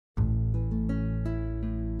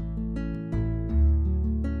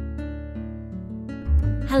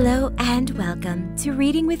Hello and welcome to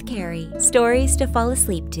Reading with Cari, Stories to Fall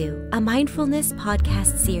Asleep to, a mindfulness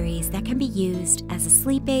podcast series that can be used as a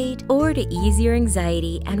sleep aid or to ease your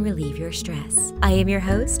anxiety and relieve your stress. I am your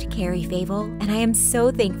host, Cari Favole, and I am so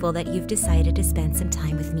thankful that you've decided to spend some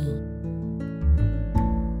time with me.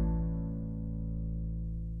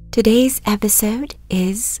 Today's episode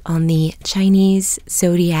is on the Chinese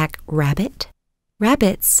zodiac rabbit.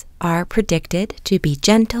 Rabbits are predicted to be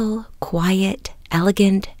gentle, quiet,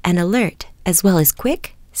 elegant, and alert, as well as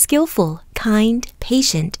quick, skillful, kind,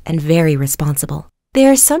 patient, and very responsible. They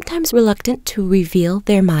are sometimes reluctant to reveal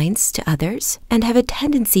their minds to others and have a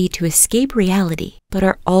tendency to escape reality, but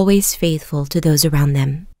are always faithful to those around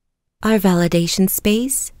them. Our validation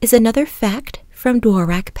space is another fact from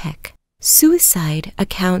Dworak-Peck. Suicide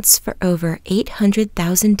accounts for over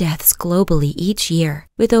 800,000 deaths globally each year,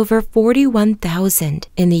 with over 41,000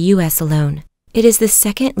 in the US alone. It is the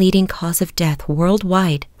second leading cause of death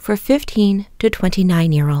worldwide for 15 to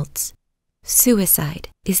 29-year-olds. Suicide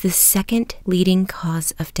is the second leading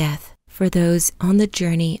cause of death for those on the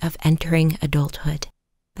journey of entering adulthood.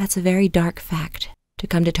 That's a very dark fact to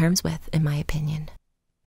come to terms with, in my opinion.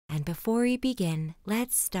 And before we begin,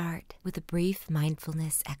 let's start with a brief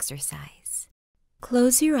mindfulness exercise.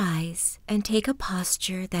 Close your eyes and take a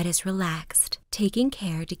posture that is relaxed, taking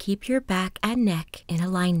care to keep your back and neck in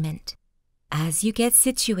alignment. As you get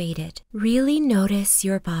situated, really notice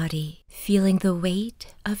your body, feeling the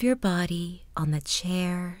weight of your body on the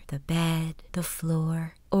chair, the bed, the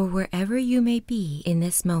floor, or wherever you may be in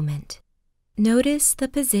this moment. Notice the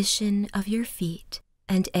position of your feet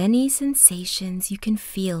and any sensations you can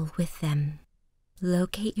feel with them.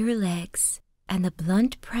 Locate your legs and the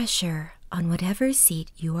blunt pressure on whatever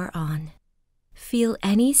seat you are on. Feel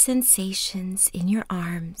any sensations in your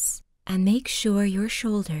arms and make sure your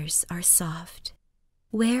shoulders are soft.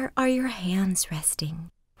 Where are your hands resting?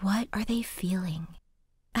 What are they feeling?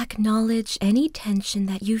 Acknowledge any tension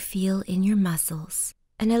that you feel in your muscles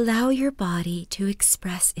and allow your body to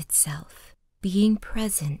express itself, being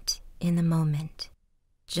present in the moment.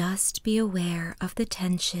 Just be aware of the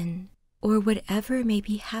tension or whatever may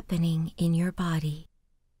be happening in your body.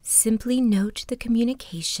 Simply note the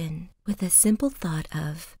communication with a simple thought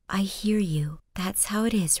of, I hear you, that's how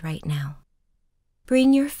it is right now.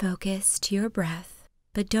 Bring your focus to your breath,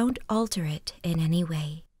 but don't alter it in any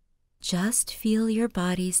way. Just feel your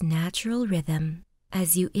body's natural rhythm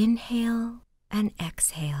as you inhale and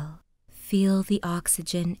exhale. Feel the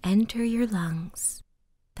oxygen enter your lungs,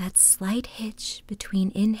 that slight hitch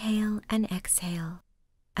between inhale and exhale,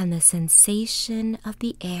 and the sensation of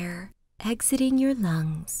the air exiting your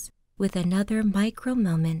lungs with another micro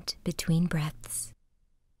moment between breaths.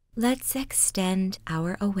 Let's extend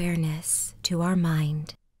our awareness to our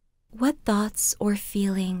mind. What thoughts or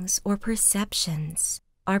feelings or perceptions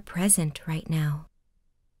are present right now?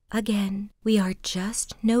 Again, we are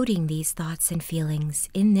just noting these thoughts and feelings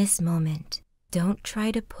in this moment. Don't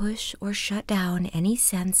try to push or shut down any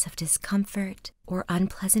sense of discomfort or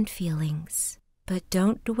unpleasant feelings, but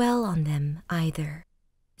don't dwell on them either.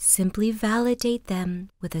 Simply validate them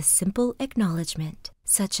with a simple acknowledgement,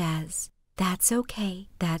 such as, that's okay,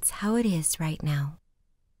 that's how it is right now.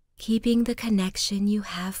 Keeping the connection you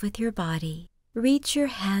have with your body, reach your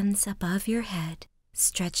hands above your head,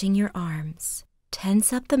 stretching your arms.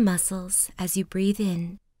 Tense up the muscles as you breathe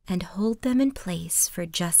in and hold them in place for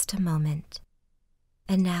just a moment.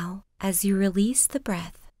 And now, as you release the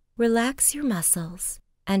breath, relax your muscles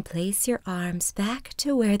and place your arms back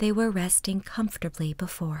to where they were resting comfortably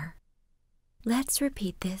before. Let's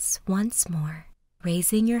repeat this once more.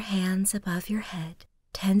 Raising your hands above your head,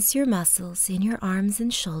 tense your muscles in your arms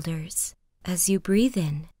and shoulders as you breathe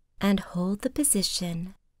in and hold the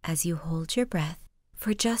position as you hold your breath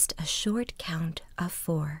for just a short count of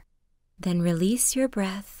 4. Then release your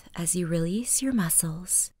breath as you release your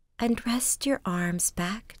muscles and rest your arms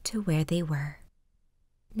back to where they were.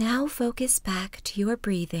 Now focus back to your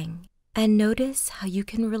breathing and notice how you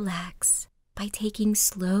can relax by taking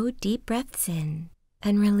slow, deep breaths in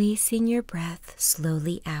and releasing your breath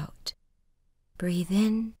slowly out. Breathe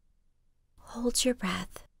in, hold your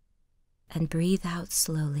breath, and breathe out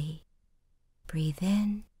slowly. Breathe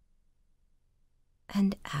in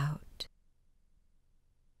and out.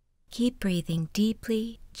 Keep breathing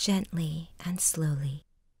deeply, gently, and slowly.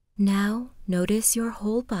 Now notice your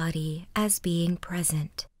whole body as being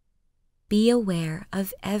present. Be aware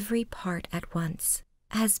of every part at once,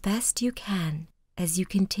 as best you can, as you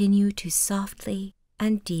continue to softly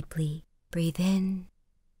and deeply breathe in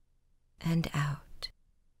and out.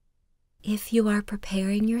 If you are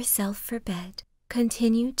preparing yourself for bed,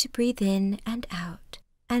 continue to breathe in and out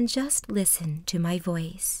and just listen to my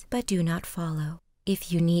voice, but do not follow.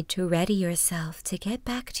 If you need to ready yourself to get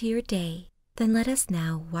back to your day, then let us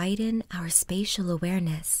now widen our spatial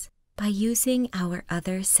awareness by using our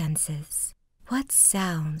other senses. What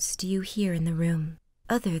sounds do you hear in the room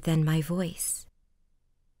other than my voice?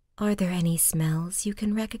 Are there any smells you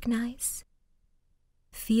can recognize?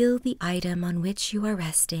 Feel the item on which you are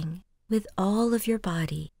resting with all of your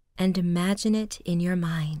body and imagine it in your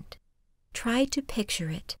mind. Try to picture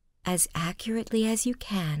it as accurately as you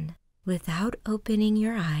can without opening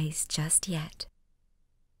your eyes just yet.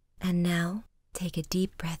 And now, take a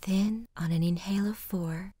deep breath in on an inhale of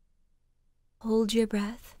 4. Hold your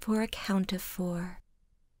breath for a count of 4.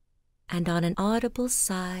 And on an audible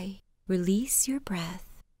sigh, release your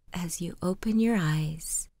breath as you open your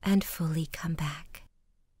eyes and fully come back.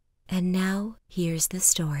 And now, here's the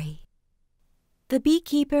story. The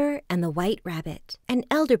Beekeeper and the White Rabbit, an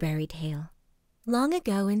elderberry tale. Long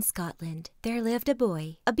ago in Scotland, there lived a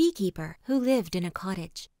boy, a beekeeper, who lived in a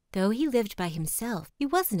cottage. Though he lived by himself, he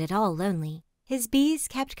wasn't at all lonely. His bees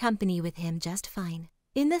kept company with him just fine.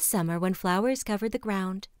 In the summer, when flowers covered the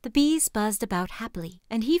ground, the bees buzzed about happily,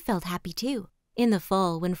 and he felt happy too. In the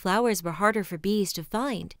fall, when flowers were harder for bees to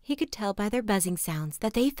find, he could tell by their buzzing sounds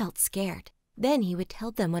that they felt scared. Then he would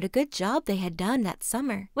tell them what a good job they had done that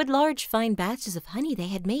summer, what large fine batches of honey they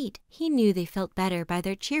had made. He knew they felt better by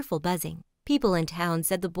their cheerful buzzing. People in town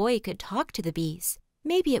said the boy could talk to the bees.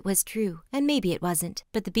 Maybe it was true, and maybe it wasn't,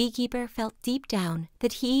 but the beekeeper felt deep down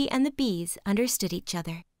that he and the bees understood each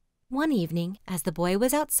other. One evening, as the boy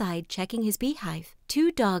was outside checking his beehive,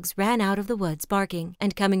 2 dogs ran out of the woods barking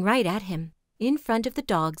and coming right at him. In front of the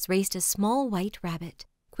dogs raced a small white rabbit.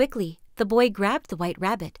 Quickly, the boy grabbed the white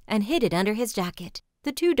rabbit and hid it under his jacket.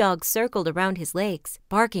 The 2 dogs circled around his legs,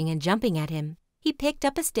 barking and jumping at him. He picked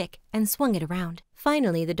up a stick and swung it around.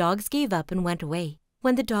 Finally, the dogs gave up and went away.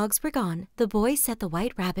 When the dogs were gone, the boy set the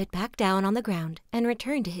white rabbit back down on the ground and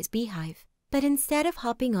returned to his beehive. But instead of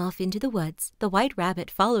hopping off into the woods, the white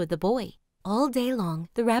rabbit followed the boy. All day long,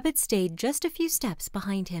 the rabbit stayed just a few steps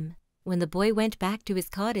behind him. When the boy went back to his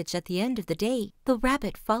cottage at the end of the day, the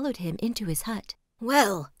rabbit followed him into his hut.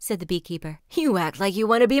 "Well," said the beekeeper, "you act like you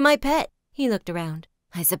want to be my pet." He looked around.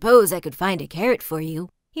 "I suppose I could find a carrot for you."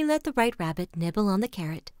 He let the white rabbit nibble on the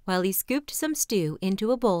carrot while he scooped some stew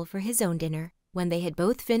into a bowl for his own dinner. When they had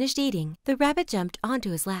both finished eating, the rabbit jumped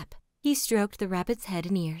onto his lap. He stroked the rabbit's head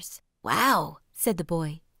and ears. "Wow," said the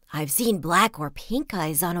boy. "I've seen black or pink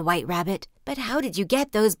eyes on a white rabbit, but how did you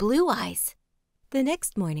get those blue eyes?" The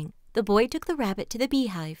next morning, the boy took the rabbit to the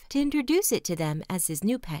beehive to introduce it to them as his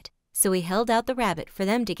new pet, so he held out the rabbit for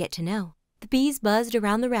them to get to know. The bees buzzed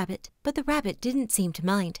around the rabbit, but the rabbit didn't seem to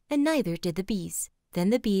mind, and neither did the bees. Then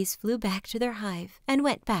the bees flew back to their hive and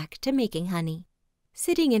went back to making honey.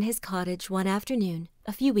 Sitting in his cottage one afternoon,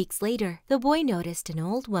 a few weeks later, the boy noticed an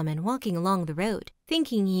old woman walking along the road.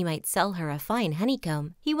 Thinking he might sell her a fine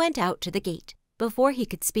honeycomb, he went out to the gate. Before he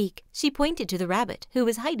could speak, she pointed to the rabbit, who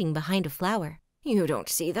was hiding behind a flower. "You don't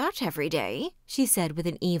see that every day," she said with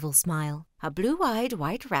an evil smile. "A blue-eyed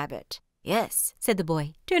white rabbit." "Yes," said the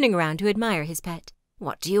boy, turning around to admire his pet.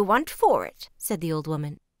 "What do you want for it?" said the old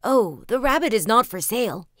woman. "Oh, the rabbit is not for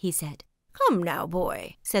sale," he said. "Come now,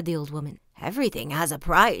 boy," said the old woman. "Everything has a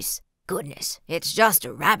price." "Goodness, it's just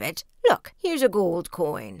a rabbit. Look, here's a gold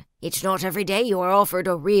coin. It's not every day you are offered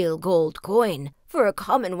a real gold coin for a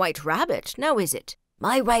common white rabbit, now is it?"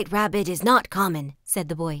 "My white rabbit is not common," said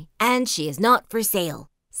the boy, "and she is not for sale."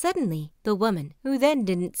 Suddenly, the woman, who then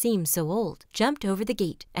didn't seem so old, jumped over the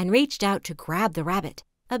gate and reached out to grab the rabbit.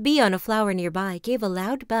 A bee on a flower nearby gave a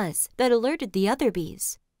loud buzz that alerted the other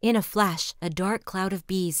bees. In a flash, a dark cloud of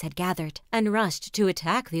bees had gathered and rushed to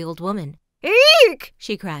attack the old woman. "Eek!"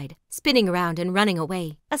 she cried, spinning around and running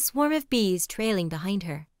away, a swarm of bees trailing behind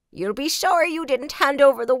her. "You'll be sorry you didn't hand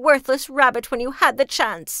over the worthless rabbit when you had the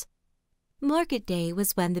chance." Market day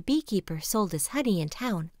was when the beekeeper sold his honey in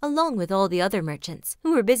town, along with all the other merchants,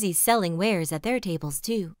 who were busy selling wares at their tables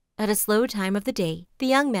too. At a slow time of the day, the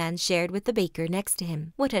young man shared with the baker next to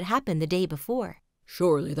him what had happened the day before.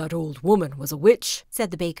 "Surely that old woman was a witch," said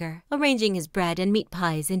the baker, arranging his bread and meat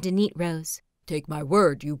pies into neat rows. "Take my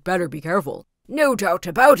word, you better be careful." "No doubt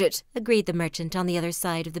about it," agreed the merchant on the other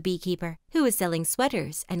side of the beekeeper, who was selling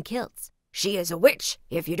sweaters and kilts. "She is a witch.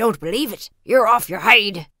 If you don't believe it, you're off your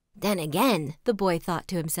hide." Then again, the boy thought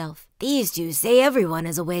to himself, these two say everyone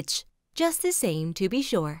is a witch. Just the same, to be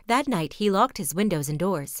sure, that night he locked his windows and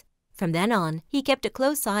doors. From then on, he kept a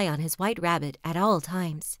close eye on his white rabbit at all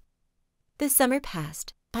times. The summer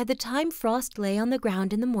passed. By the time frost lay on the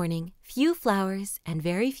ground in the morning, few flowers and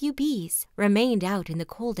very few bees remained out in the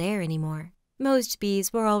cold air anymore. Most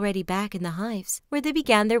bees were already back in the hives, where they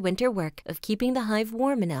began their winter work of keeping the hive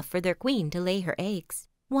warm enough for their queen to lay her eggs.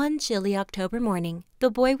 One chilly October morning,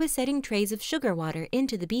 the boy was setting trays of sugar water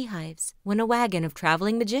into the beehives when a wagon of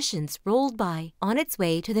traveling magicians rolled by on its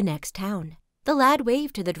way to the next town. The lad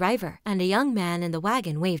waved to the driver, and a young man in the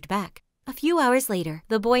wagon waved back. A few hours later,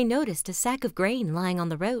 the boy noticed a sack of grain lying on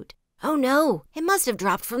the road. Oh no, it must have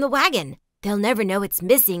dropped from the wagon. They'll never know it's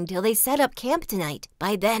missing till they set up camp tonight.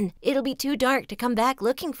 By then, it'll be too dark to come back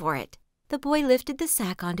looking for it. The boy lifted the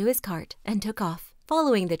sack onto his cart and took off,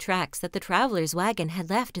 following the tracks that the traveler's wagon had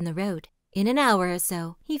left in the road. In an hour or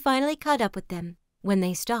so, he finally caught up with them. When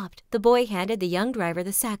they stopped, the boy handed the young driver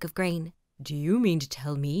the sack of grain. Do you mean to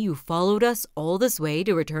tell me you followed us all this way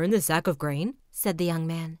to return the sack of grain? Said the young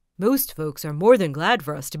man. Most folks are more than glad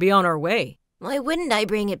for us to be on our way. Why wouldn't I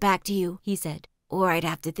bring it back to you? He said. Or I'd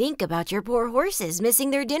have to think about your poor horses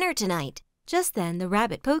missing their dinner tonight. Just then the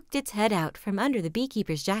rabbit poked its head out from under the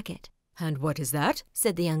beekeeper's jacket. And what is that?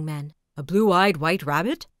 Said the young man. A blue-eyed white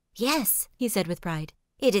rabbit? Yes, he said with pride.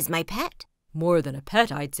 It is my pet. More than a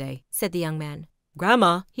pet, I'd say, said the young man.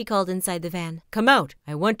 Grandma, he called inside the van. Come out.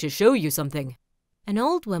 I want to show you something. An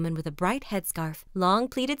old woman with a bright headscarf, long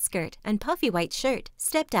pleated skirt, and puffy white shirt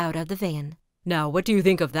stepped out of the van. Now, what do you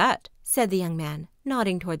think of that? Said the young man,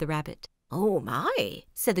 nodding toward the rabbit. Oh my,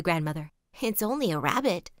 said the grandmother. It's only a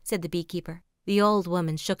rabbit, said the beekeeper. The old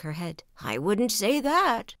woman shook her head. I wouldn't say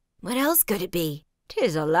that. What else could it be?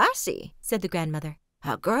 'Tis a lassie, said the grandmother.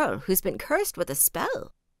 A girl who's been cursed with a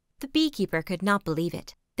spell. The beekeeper could not believe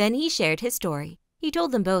it. Then he shared his story. He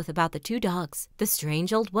told them both about the 2 dogs, the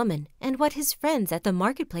strange old woman, and what his friends at the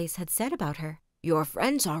marketplace had said about her. Your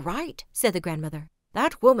friends are right, said the grandmother.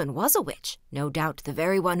 That woman was a witch, no doubt the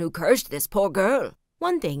very one who cursed this poor girl.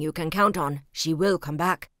 One thing you can count on, she will come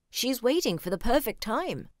back. She's waiting for the perfect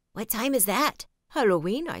time. What time is that?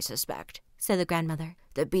 Halloween, I suspect, said the grandmother.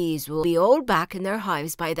 The bees will be all back in their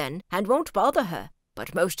hives by then and won't bother her.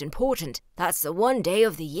 But most important, that's the one day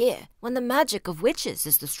of the year when the magic of witches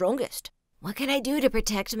is the strongest. What can I do to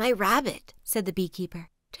protect my rabbit? Said the beekeeper.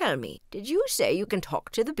 Tell me, did you say you can talk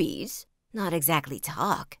to the bees? Not exactly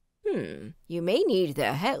talk. You may need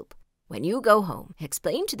their help. When you go home,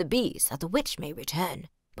 explain to the bees that the witch may return.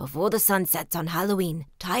 Before the sun sets on Halloween,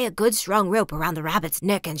 tie a good strong rope around the rabbit's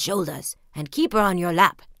neck and shoulders and keep her on your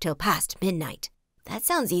lap till past midnight. That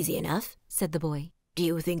sounds easy enough, said the boy. Do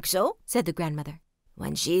you think so? Said the grandmother.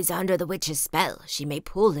 When she's under the witch's spell, she may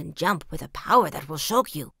pull and jump with a power that will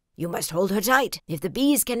shock you. You must hold her tight. If the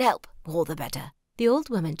bees can help, all the better. The old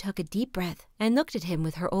woman took a deep breath and looked at him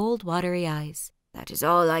with her old watery eyes. That is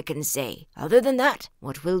all I can say. Other than that,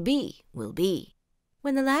 what will be, will be.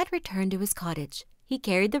 When the lad returned to his cottage, he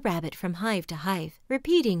carried the rabbit from hive to hive,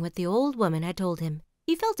 repeating what the old woman had told him.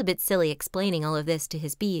 He felt a bit silly explaining all of this to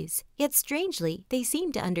his bees, yet strangely, they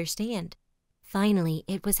seemed to understand. Finally,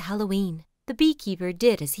 it was Halloween. The beekeeper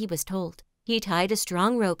did as he was told. He tied a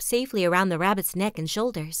strong rope safely around the rabbit's neck and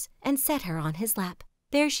shoulders and set her on his lap.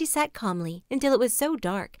 There she sat calmly until it was so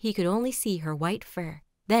dark he could only see her white fur.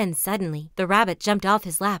 Then suddenly, the rabbit jumped off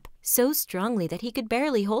his lap so strongly that he could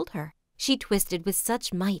barely hold her. She twisted with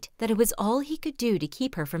such might that it was all he could do to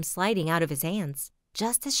keep her from sliding out of his hands.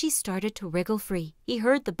 Just as she started to wriggle free, he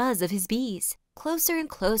heard the buzz of his bees. Closer and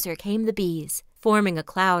closer came the bees, forming a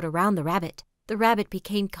cloud around the rabbit. The rabbit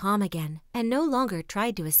became calm again and no longer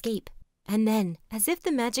tried to escape. And then, as if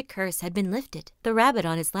the magic curse had been lifted, the rabbit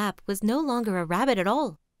on his lap was no longer a rabbit at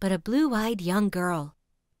all, but a blue-eyed young girl.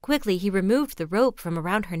 Quickly he removed the rope from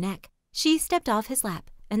around her neck. She stepped off his lap,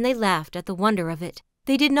 and they laughed at the wonder of it.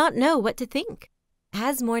 They did not know what to think.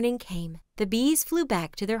 As morning came, the bees flew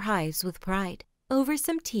back to their hives with pride. Over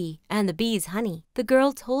some tea and the bees' honey, the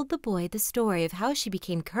girl told the boy the story of how she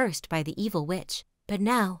became cursed by the evil witch. But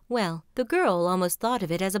now, well, the girl almost thought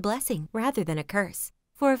of it as a blessing rather than a curse.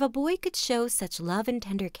 For if a boy could show such love and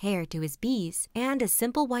tender care to his bees and a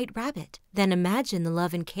simple white rabbit, then imagine the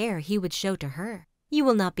love and care he would show to her. You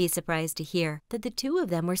will not be surprised to hear that the 2 of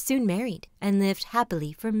them were soon married and lived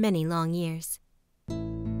happily for many long years.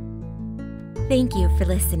 Thank you for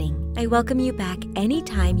listening. I welcome you back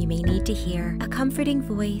anytime you may need to hear a comforting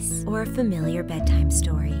voice or a familiar bedtime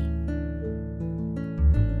story.